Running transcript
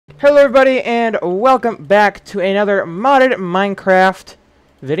Hello everybody and welcome back to another modded Minecraft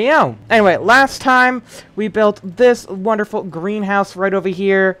video. Anyway, last time we built this wonderful greenhouse right over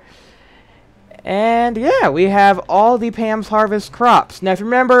here. And yeah, we have all the Pam's Harvest crops. Now if you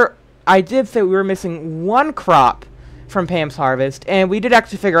remember, I did say we were missing one crop from Pam's Harvest, and we did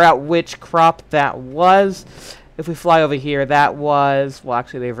actually figure out which crop that was. If we fly over here, that was, well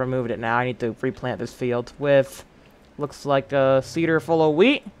actually they've removed it now. I need to replant this field with, looks like a cedar full of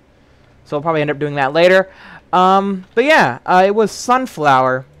wheat. So we'll probably end up doing that later. But yeah, it was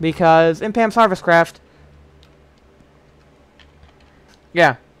sunflower, because in Pam's Harvest Craft,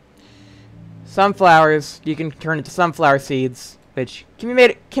 yeah, sunflowers, you can turn into sunflower seeds, which can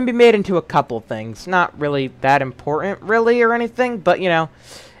be made into a couple things. Not really that important, really, or anything, but, you know,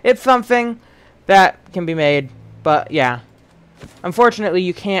 it's something that can be made. But, yeah, unfortunately,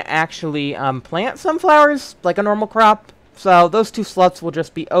 you can't actually plant sunflowers like a normal crop. So those two slots will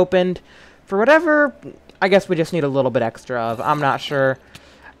just be opened for whatever, I guess we just need a little bit extra of. I'm not sure.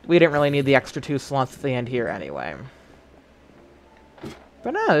 We didn't really need the extra 2 slots at the end here anyway.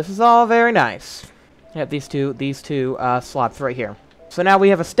 But no, this is all very nice. Yeah, these two slots right here. So now we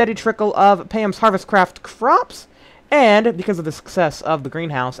have a steady trickle of Pam's Harvest Craft crops. And because of the success of the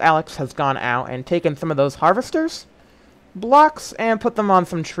greenhouse, Alex has gone out and taken some of those harvesters blocks and put them on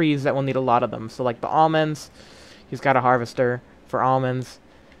some trees that will need a lot of them. So like the almonds. He's got a harvester for almonds,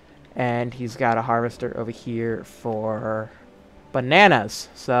 and he's got a harvester over here for bananas.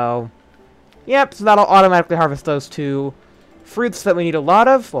 So, yep, so that'll automatically harvest those 2 fruits that we need a lot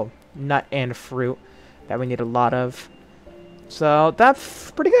of. Well, nut and fruit that we need a lot of. So,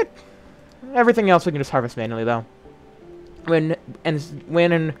 that's pretty good. Everything else we can just harvest manually, though. When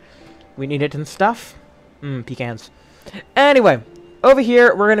we need it and stuff. Pecans. Anyway, over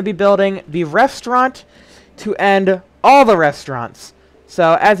here, we're going to be building the restaurant to end all the restaurants.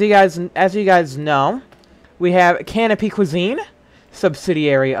 So as you guys know, we have Canopy Cuisine,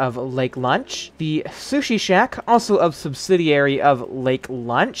 subsidiary of Lake Lunch. The Sushi Shack, also of subsidiary of Lake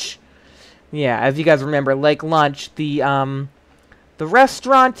Lunch. Yeah, as you guys remember, Lake Lunch, the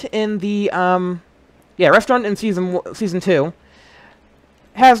restaurant in the restaurant in season 2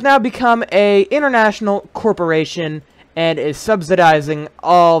 has now become a international corporation and is subsidizing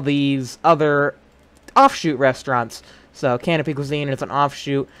all these other offshoot restaurants. So Canopy Cuisine is an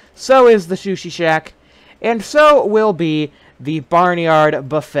offshoot, so is the Sushi Shack, and so will be the Barnyard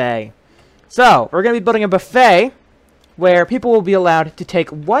Buffet. So we're going to be building a buffet where people will be allowed to take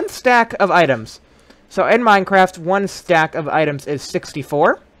 1 stack of items. So in Minecraft, 1 stack of items is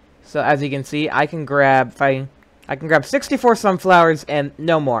 64. So as you can see, I can grab 64 sunflowers and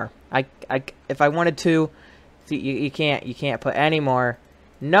no more. If I wanted to, see, you can't put any more.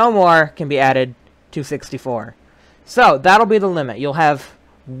 No more can be added to 64. So that'll be the limit.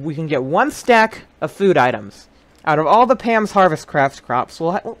 We can get 1 stack of food items out of all the Pam's Harvest Craft crops.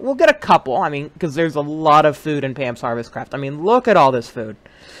 We'll get a couple. I mean, because there's a lot of food in Pam's Harvest Craft. I mean, look at all this food.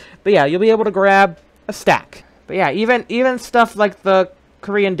 But yeah, you'll be able to grab a stack. But yeah, even stuff like the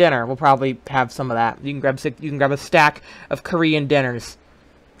Korean dinner will probably have some of that. You can grab a stack of Korean dinners.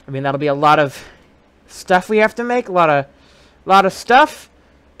 I mean, that'll be a lot of stuff we have to make. A lot of stuff.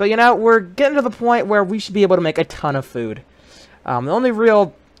 But, you know, we're getting to the point where we should be able to make a ton of food. The only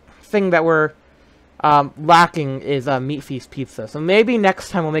real thing that we're lacking is Meat Feast Pizza. So maybe next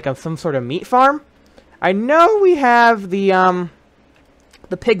time we'll make some sort of meat farm. I know we have the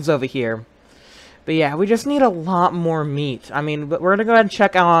pigs over here. But yeah, we just need a lot more meat. I mean, we're going to go ahead and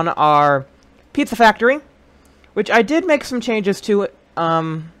check on our pizza factory, which I did make some changes to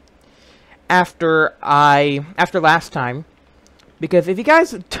after last time. Because if you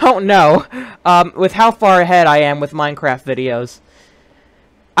guys don't know, with how far ahead I am with Minecraft videos,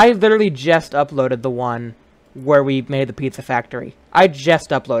 I literally just uploaded the one where we made the pizza factory. I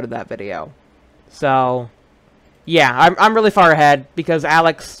just uploaded that video. So, yeah, I'm really far ahead because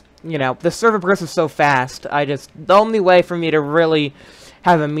Alex, you know, the server progresses so fast. The only way for me to really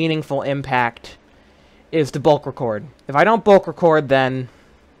have a meaningful impact is to bulk record. If I don't bulk record, then,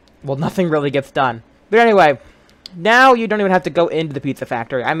 well, nothing really gets done. But anyway, now you don't even have to go into the pizza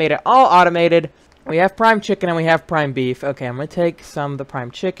factory. I made it all automated. We have prime chicken and we have prime beef. Okay, I'm going to take some of the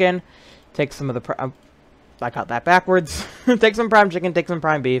prime chicken. Take some of the I got that backwards. Take some prime chicken, take some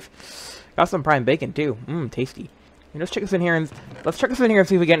prime beef. Got some prime bacon too. Tasty. Let's check this in here and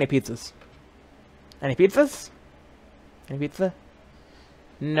see if we get any pizzas. Any pizzas? Any pizza?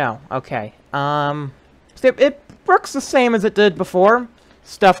 No. Okay. So it works the same as it did before.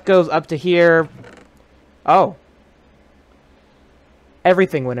 Stuff goes up to here. Oh.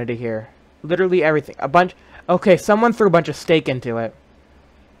 Everything went into here. Literally everything. A bunch. Okay, someone threw a bunch of steak into it.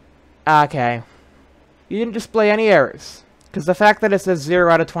 Okay. You didn't display any errors. Because the fact that it says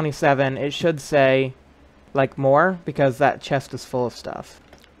 0 out of 27, it should say, like, more, because that chest is full of stuff.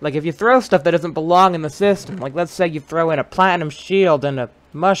 Like, if you throw stuff that doesn't belong in the system, like, let's say you throw in a platinum shield and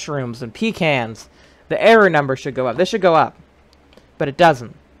mushrooms and pecans, the error number should go up. This should go up. But it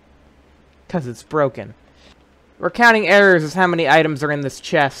doesn't. Because it's broken. We're counting errors as how many items are in this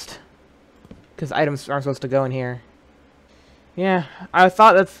chest. Because items aren't supposed to go in here. Yeah, I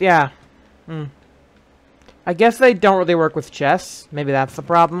thought that's, yeah. I guess they don't really work with chests. Maybe that's the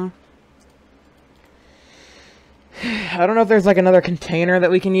problem. I don't know if there's like another container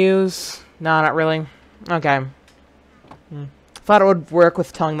that we can use. No, not really. Okay. Thought it would work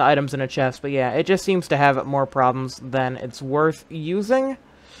with telling the items in a chest, but yeah, it just seems to have more problems than it's worth using.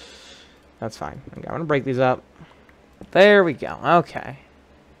 That's fine. Okay, I'm gonna break these up. There we go. Okay.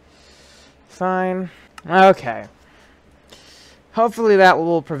 Fine. Okay. Hopefully that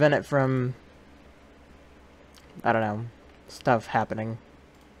will prevent it from, I don't know, stuff happening.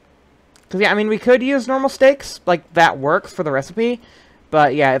 Because, yeah, I mean, we could use normal stakes. Like, that works for the recipe.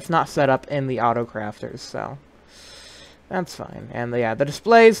 But, yeah, it's not set up in the auto-crafters, so that's fine. And, yeah, the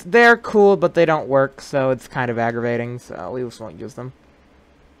displays, they're cool, but they don't work, so it's kind of aggravating, so we just won't use them.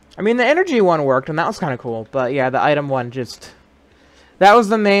 I mean, the energy one worked, and that was kind of cool. But, yeah, the item one just, that was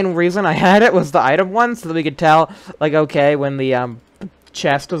the main reason I had it, was the item one, so that we could tell, like, okay, when the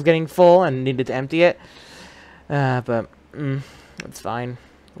chest was getting full and needed to empty it. But, it's fine.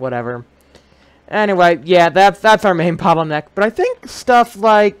 Whatever. Anyway, yeah, that's our main bottleneck. But I think stuff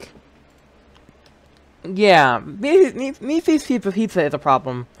like, yeah, meat feast pizza is a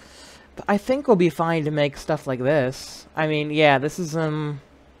problem. But I think we'll be fine to make stuff like this. I mean, yeah, this is, I mean,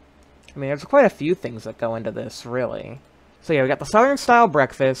 there's quite a few things that go into this, really. So yeah, we got the Southern-style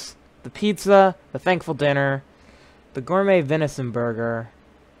breakfast, the pizza, the thankful dinner, the gourmet venison burger,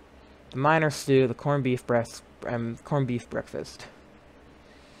 the miner stew, the corned beef breakfast.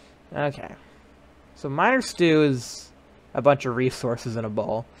 Okay. So miner stew is a bunch of resources in a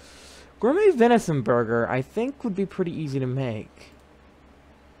bowl. Gourmet venison burger, I think, would be pretty easy to make.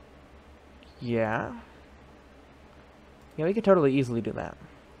 Yeah. Yeah, we could totally easily do that.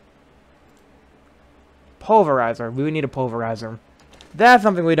 Pulverizer. We would need a pulverizer. That's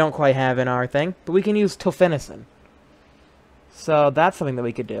something we don't quite have in our thing, but we can use toughenison. So that's something that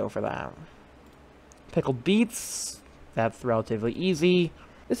we could do for that. Pickled beets. That's relatively easy.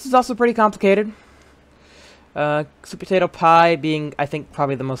 This is also pretty complicated. Sweet potato pie being, I think,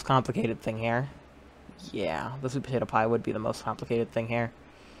 probably the most complicated thing here. Yeah, the sweet potato pie would be the most complicated thing here.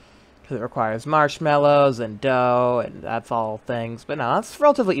 Because it requires marshmallows and dough, and that's all things. But no, that's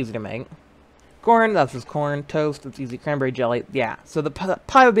relatively easy to make. Corn, that's just corn. Toast, it's easy. Cranberry jelly, yeah. So the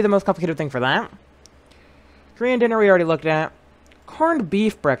pie would be the most complicated thing for that. Korean dinner we already looked at. Corned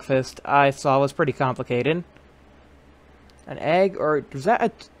beef breakfast I saw was pretty complicated. An egg, or was that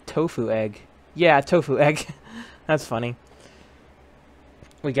a tofu egg? Yeah, a tofu egg. That's funny.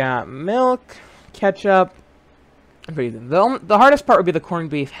 We got milk, ketchup. The hardest part would be the corned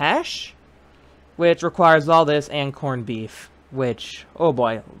beef hash, which requires all this and corned beef, which, oh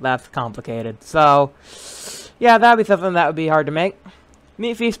boy, that's complicated. So, yeah, that'd be something that would be hard to make.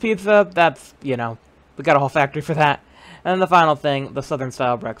 Meat feast pizza, that's, you know, we got a whole factory for that. And then the final thing, the southern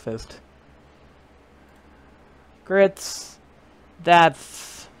style breakfast. Grits,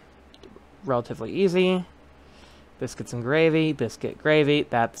 that's relatively easy. Biscuits and gravy, biscuit gravy,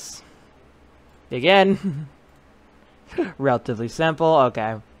 that's, again, relatively simple.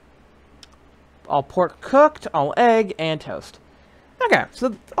 Okay. All pork cooked, all egg, and toast. Okay,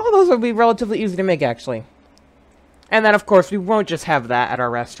 so all those would be relatively easy to make, actually. And then, of course, we won't just have that at our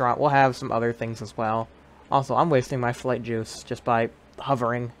restaurant. We'll have some other things as well. Also, I'm wasting my flight juice just by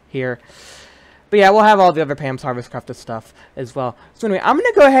hovering here. But yeah, we'll have all the other Pam's Harvest Crafted stuff as well. So anyway, I'm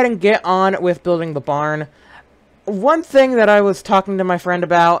going to go ahead and get on with building the barn. One thing that I was talking to my friend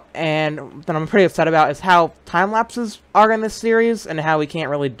about, and that I'm pretty upset about, is how time-lapses are in this series, and how we can't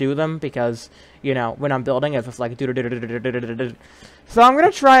really do them, because, you know, when I'm building, it's just like... So I'm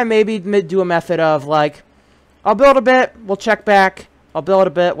going to try and maybe do a method of, like, I'll build a bit, we'll check back, I'll build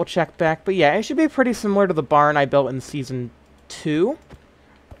a bit, we'll check back. But yeah, it should be pretty similar to the barn I built in Season 2.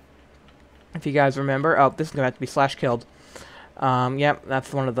 If you guys remember. Oh, this is going to have to be /killed. Yep,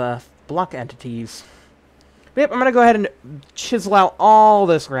 that's one of the block entities. But yep, I'm going to go ahead and chisel out all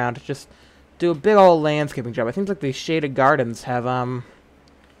this ground. Just do a big old landscaping job. It seems like these shaded gardens have,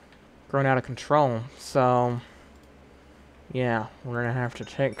 grown out of control. So, yeah, we're going to have to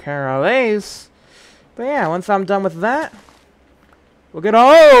take care of these. But yeah, once I'm done with that, we'll get...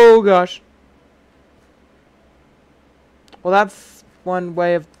 Oh, gosh. Well, that's one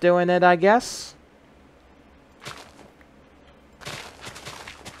way of doing it, I guess.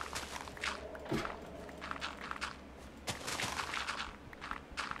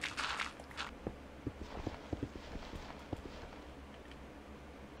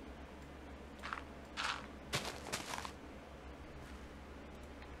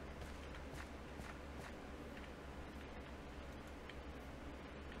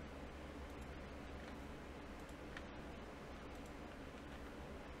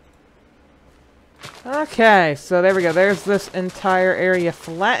 Okay, so there we go. There's this entire area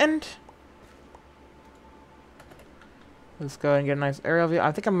flattened. Let's go ahead and get a nice aerial view.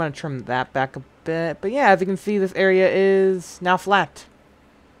 I think I'm going to trim that back a bit. But yeah, as you can see, this area is now flat.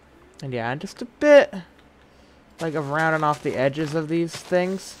 And yeah, just a bit like of rounding off the edges of these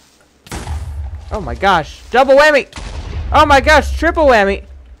things. Oh my gosh, double whammy! Oh my gosh, triple whammy!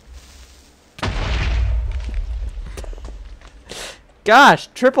 Gosh,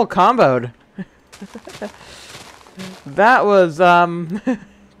 triple comboed. That was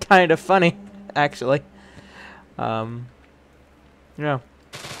kind of funny, actually. Yeah.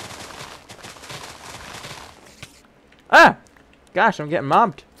 Ah! Gosh, I'm getting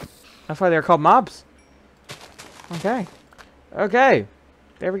mobbed. That's why they're called mobs. Okay. Okay.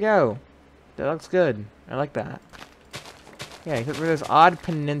 There we go. That looks good. I like that. Yeah, because we're this odd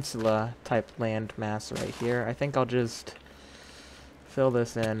peninsula type land mass right here. I think I'll just fill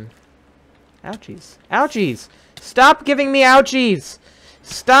this in. Ouchies. Ouchies! Stop giving me ouchies!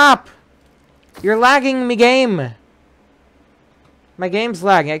 Stop! You're lagging me game. My game's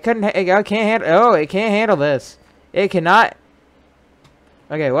lagging. I can't handle. Oh, it can't handle this. It cannot.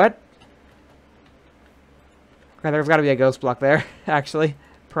 Okay, what? Okay, there's got to be a ghost block there. Actually,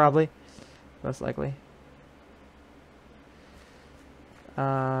 probably, most likely.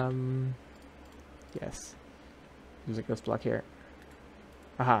 Yes. There's a ghost block here.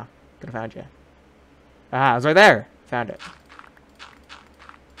 Aha. Could have found you. Ah, it was right there. Found it.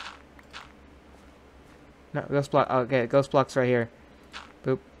 No, ghost block. Okay, ghost block's right here.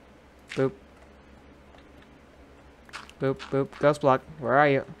 Boop. Boop. Boop, boop. Ghost block. Where are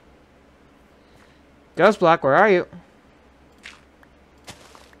you? Ghost block, where are you?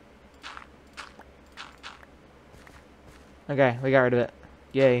 Okay, we got rid of it.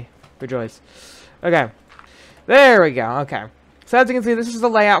 Yay. Rejoice. Okay. There we go. Okay. So as you can see, this is the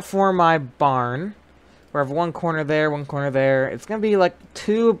layout for my barn. We have one corner there, one corner there. It's going to be like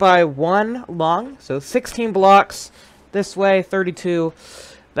 2 by 1 long. So 16 blocks this way, 32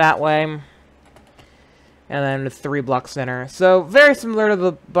 that way. And then 3 blocks center. So very similar to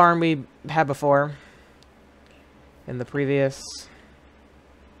the barn we had before. In the previous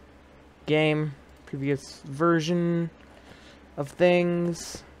game. Previous version of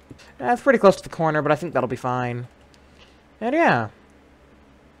things. It's pretty close to the corner, but I think that'll be fine. And yeah.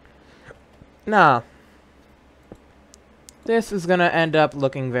 Nah. This is gonna end up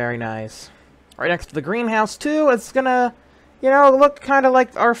looking very nice. Right next to the greenhouse, too. It's gonna, you know, look kind of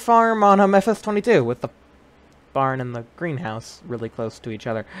like our farm on FS22 with the barn and the greenhouse really close to each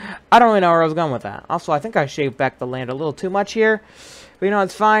other. I don't really know where I was going with that. Also, I think I shaved back the land a little too much here. But you know,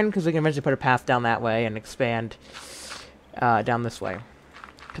 it's fine, because we can eventually put a path down that way and expand down this way.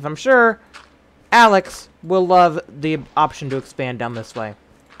 Because I'm sure Alex will love the option to expand down this way.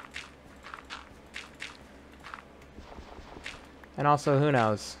 And also, who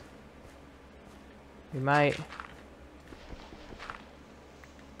knows? We might...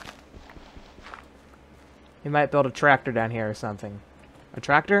 We might build a tractor down here or something. A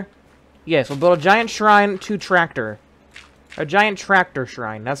tractor? Yes, we'll build a giant shrine to tractor. A giant tractor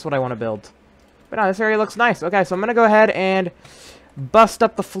shrine. That's what I want to build. But no, this area looks nice. Okay, so I'm going to go ahead and bust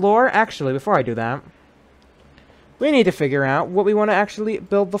up the floor. Actually, before I do that, we need to figure out what we want to actually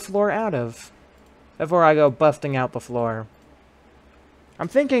build the floor out of. Before I go busting out the floor. I'm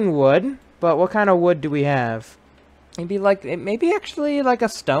thinking wood, but what kind of wood do we have? Maybe actually like a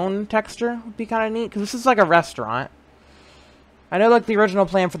stone texture would be kind of neat, because this is like a restaurant. I know like the original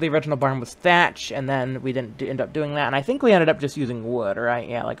plan for the original barn was thatch, and then we didn't end up doing that, and I think we ended up just using wood, right?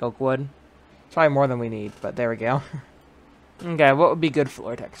 Yeah, like oak wood. It's probably more than we need, but there we go. Okay, what would be good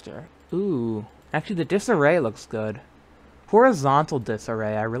floor texture? Ooh, actually the disarray looks good. Horizontal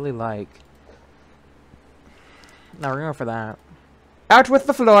disarray, I really like. Now we're going for that. Out with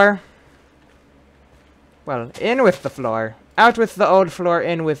the floor. Well, in with the floor. Out with the old floor,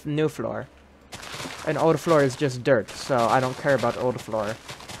 in with new floor. And old floor is just dirt, so I don't care about old floor.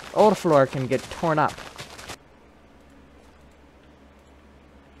 Old floor can get torn up.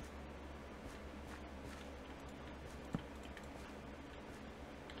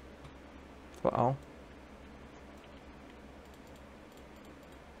 Uh-oh.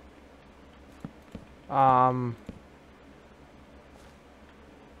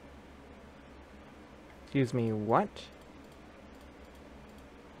 Excuse me, what?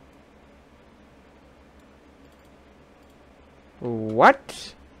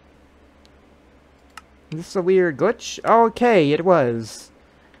 What? Is this a weird glitch? Okay, it was.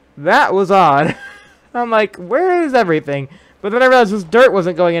 That was odd. I'm like, where is everything? But then I realized this dirt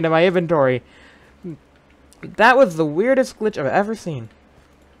wasn't going into my inventory. That was the weirdest glitch I've ever seen.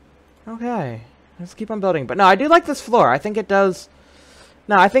 Okay, let's keep on building. But no, I do like this floor. I think it does...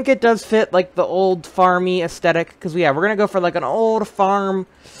 No, I think it does fit, like, the old farmy aesthetic. Because, yeah, we're going to go for, like, an old farm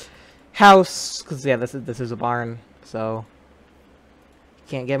house. Because, yeah, this is a barn. So,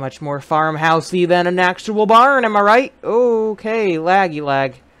 can't get much more farmhousey than an actual barn, am I right? Okay, laggy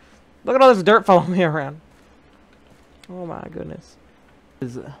lag. Look at all this dirt following me around. Oh, my goodness.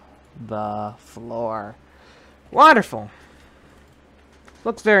 This is the floor. Wonderful.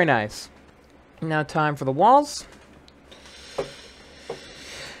 Looks very nice. Now time for the walls.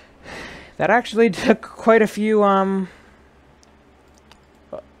 That actually took quite a few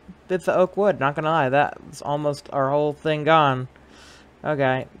bits of oak wood, not gonna lie. That was almost our whole thing gone.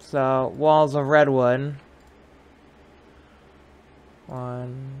 Okay, so walls of redwood.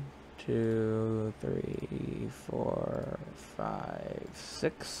 1, 2, 3, 4, 5,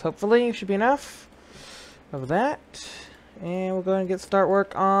 6. Hopefully should be enough of that. And we'll go ahead and start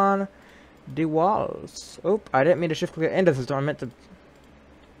work on the walls. Oop, I didn't mean to shift click into this door. I meant to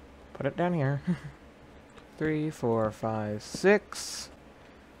put it down here. 3, 4, 5, 6.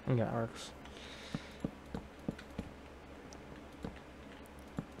 Yeah, that works.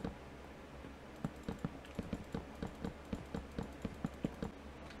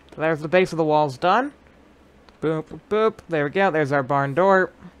 There's the base of the walls done. Boop, boop, boop. There we go. There's our barn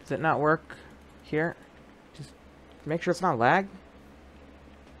door. Does it not work here? Just make sure it's not lag.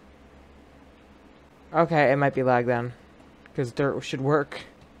 Okay, it might be lag then. Because dirt should work.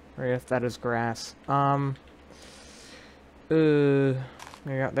 Or if that is grass. There you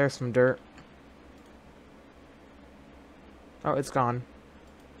go. There's some dirt. Oh, it's gone.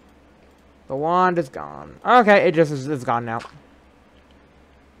 The wand is gone. Okay, it's gone now.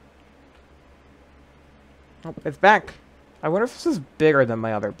 Oh, it's back. I wonder if this is bigger than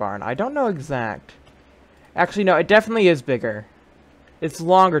my other barn. I don't know exact. Actually, no, it definitely is bigger. It's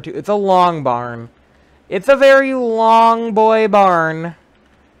longer, too. It's a long barn. It's a very long boy barn.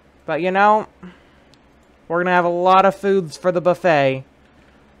 But, you know, we're going to have a lot of foods for the buffet.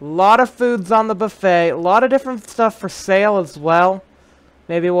 A lot of foods on the buffet. A lot of different stuff for sale as well.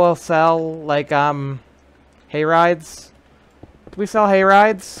 Maybe we'll sell, like, hay rides. Do we sell hay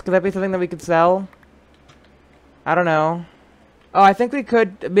rides? Could that be something that we could sell? I don't know. Oh, I think we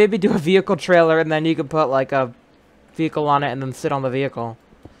could maybe do a vehicle trailer and then you could put like a vehicle on it and then sit on the vehicle.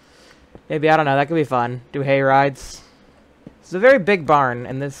 Maybe, I don't know, that could be fun. Do hay rides. It's a very big barn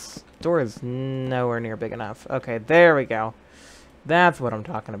and this door is nowhere near big enough. Okay, there we go. That's what I'm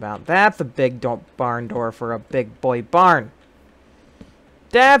talking about. That's a big barn door for a big boy barn.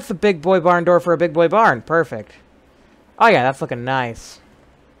 That's a big boy barn door for a big boy barn. Perfect. Oh yeah, that's looking nice.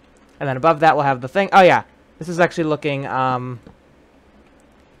 And then above that we'll have the thing. Oh yeah. This is actually looking,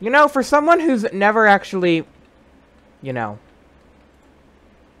 you know, for someone who's never actually, you know,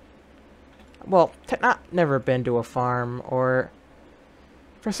 well, not never been to a farm, or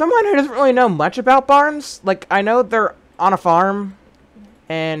for someone who doesn't really know much about barns, like, I know they're on a farm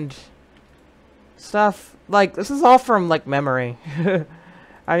and stuff. Like, this is all from, like, memory.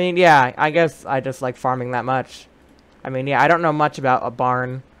 I mean, yeah, I guess I just like farming that much. I mean, yeah, I don't know much about a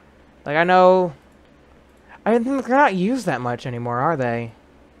barn. Like, I know... I think they're not used that much anymore, are they?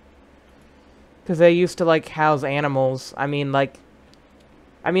 Because they used to, like, house animals. I mean, like,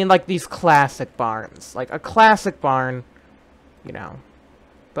 these classic barns. Like, a classic barn, you know.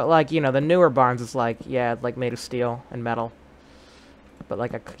 But, like, you know, the newer barns is, like, yeah, like, made of steel and metal. But,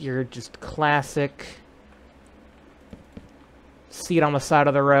 like, your just classic seat on the side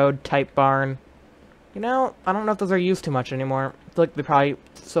of the road type barn. You know, I don't know if those are used too much anymore. I feel like they're probably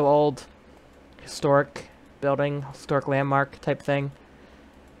so old. Historic building, historic landmark type thing.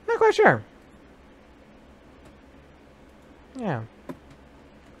 Not quite sure. Yeah.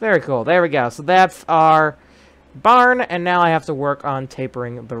 Very cool. There we go. So that's our barn, and now I have to work on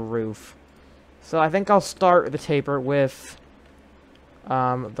tapering the roof. So I think I'll start the taper with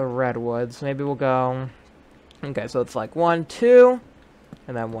the redwoods. Maybe we'll go... Okay, so it's like 1, 2,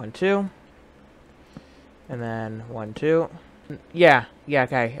 and then 1, 2, and then 1, 2. Yeah,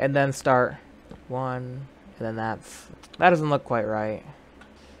 okay, and then start 1. And then that doesn't look quite right.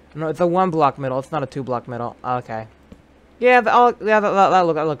 No, it's a 1 block middle. It's not a 2 block middle. Okay. Yeah,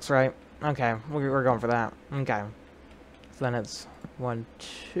 that looks right. Okay, we're going for that. Okay. So then it's 1,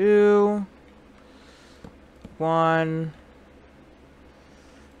 2, 1,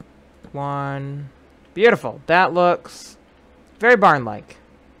 1. Beautiful. That looks very barn-like.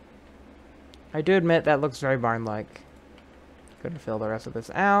 I do admit that looks very barn-like. Gonna fill the rest of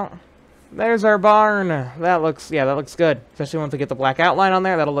this out. There's our barn. That looks good. Especially once we get the black outline on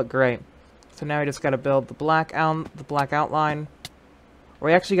there, that'll look great. So now we just gotta build the black outline.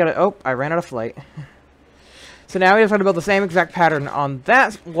 We actually gotta, oh, I ran out of flate. So now we just gotta build the same exact pattern on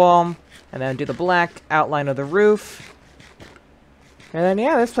that wall, and then do the black outline of the roof. And then,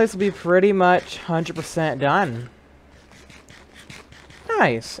 yeah, this place will be pretty much 100% done.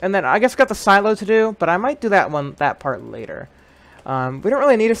 Nice. And then I guess got the silo to do, but I might do that part later. We don't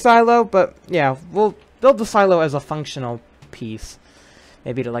really need a silo, but yeah, we'll build the silo as a functional piece.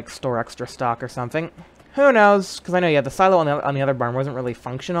 Maybe to like store extra stock or something. Who knows? Because I know, yeah, the silo on the other barn wasn't really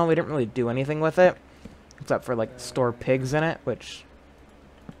functional. We didn't really do anything with it. Except for like store pigs in it, which...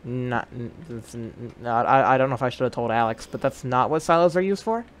 I don't know if I should have told Alex, but that's not what silos are used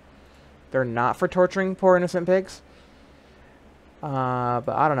for. They're not for torturing poor innocent pigs. But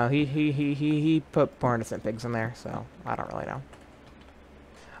I don't know. He put poor innocent pigs in there, so I don't really know.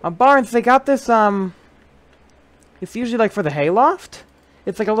 Barns, they got this, it's usually like for the hayloft.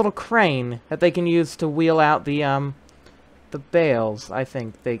 It's like a little crane that they can use to wheel out the bales, I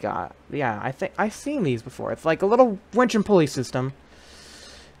think they got. Yeah, I think I've seen these before. It's like a little winch and pulley system.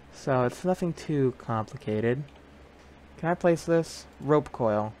 So it's nothing too complicated. Can I place this? Rope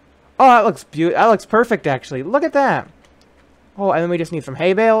coil. Oh, that looks that looks perfect, actually. Look at that. Oh, and then we just need some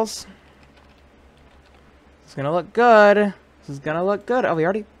hay bales. It's gonna look good. This is gonna look good. Oh, we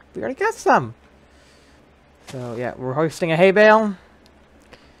already got some. So yeah, we're hoisting a hay bale,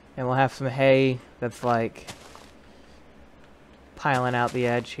 and we'll have some hay that's like piling out the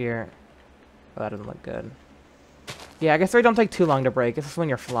edge here. Oh, that doesn't look good. Yeah, I guess they don't take too long to break. It's just when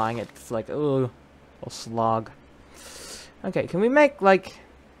you're flying, it's like, ooh, a little slog. Okay, can we make like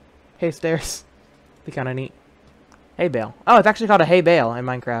hay stairs? Be kind of neat. Hay bale. Oh, it's actually called a hay bale in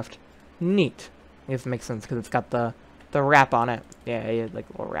Minecraft. Neat. I guess it makes sense because it's got the wrap on it. Yeah, like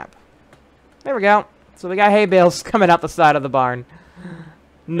a little wrap. There we go. So we got hay bales coming out the side of the barn.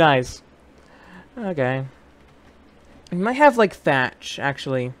 Nice. Okay. We might have like thatch,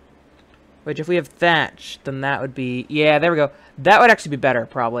 actually. Which, if we have thatch, then that would be... Yeah, there we go. That would actually be better,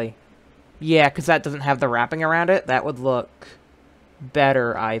 probably. Yeah, because that doesn't have the wrapping around it. That would look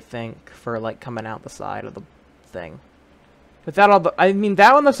better, I think, for, like, coming out the side of the thing. With that all... I mean,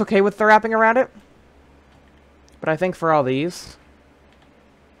 that one looks okay with the wrapping around it. But I think for all these...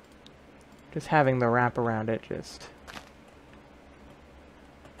 Just having the wrap around it, just...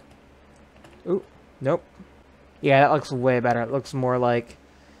 Ooh, nope. Yeah, that looks way better. It looks more like...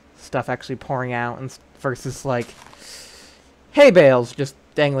 stuff actually pouring out and versus like hay bales just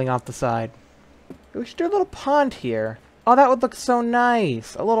dangling off the side. We should do a little pond here. Oh, that would look so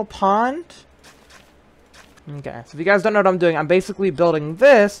nice. A little pond. Okay, so if you guys don't know what I'm doing, I'm basically building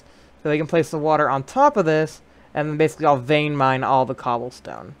this so they can place the water on top of this, and then basically I'll vein mine all the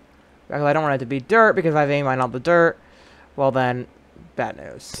cobblestone. I don't want it to be dirt because I vein mine all the dirt. Well then, bad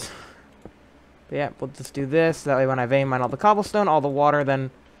news. But yeah, we'll just do this. That way when I vein mine all the cobblestone, all the water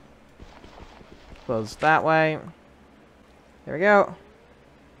then goes that way. There we go.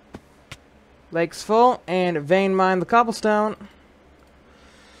 Lake's full, and vein mine the cobblestone.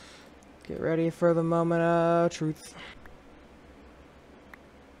 Get ready for the moment of truth.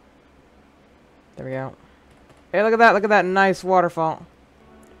 There we go. Hey, look at that nice waterfall.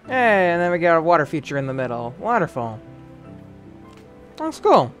 Hey, and then we got a water feature in the middle. Waterfall. That's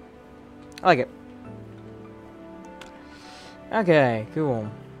cool. I like it. Okay, cool.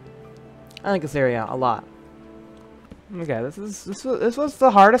 I like this area a lot. Okay, this was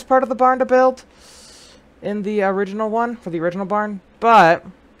the hardest part of the barn to build in the original one, for the original barn, but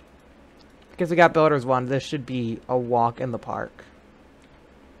because we got Builders 1, this should be a walk in the park.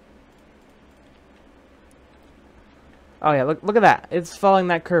 Oh yeah, look at that. It's following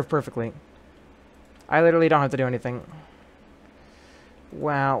that curve perfectly. I literally don't have to do anything.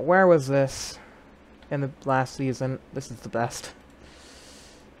 Wow, where was this in the last season? This is the best.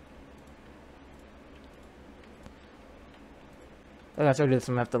 I guess I did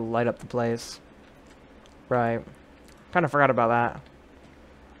some have to light up the place. Right. Kind of forgot about that.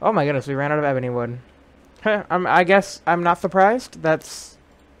 Oh my goodness, we ran out of ebony wood. I guess I'm not surprised. Yeah,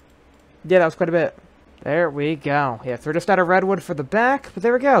 that was quite a bit. There we go. Yeah, so we're just out of redwood for the back, but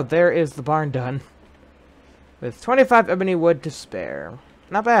there we go. There is the barn done. With 25 ebony wood to spare.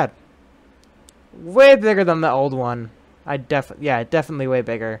 Not bad. Way bigger than the old one. Yeah, definitely way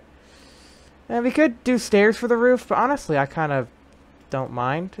bigger.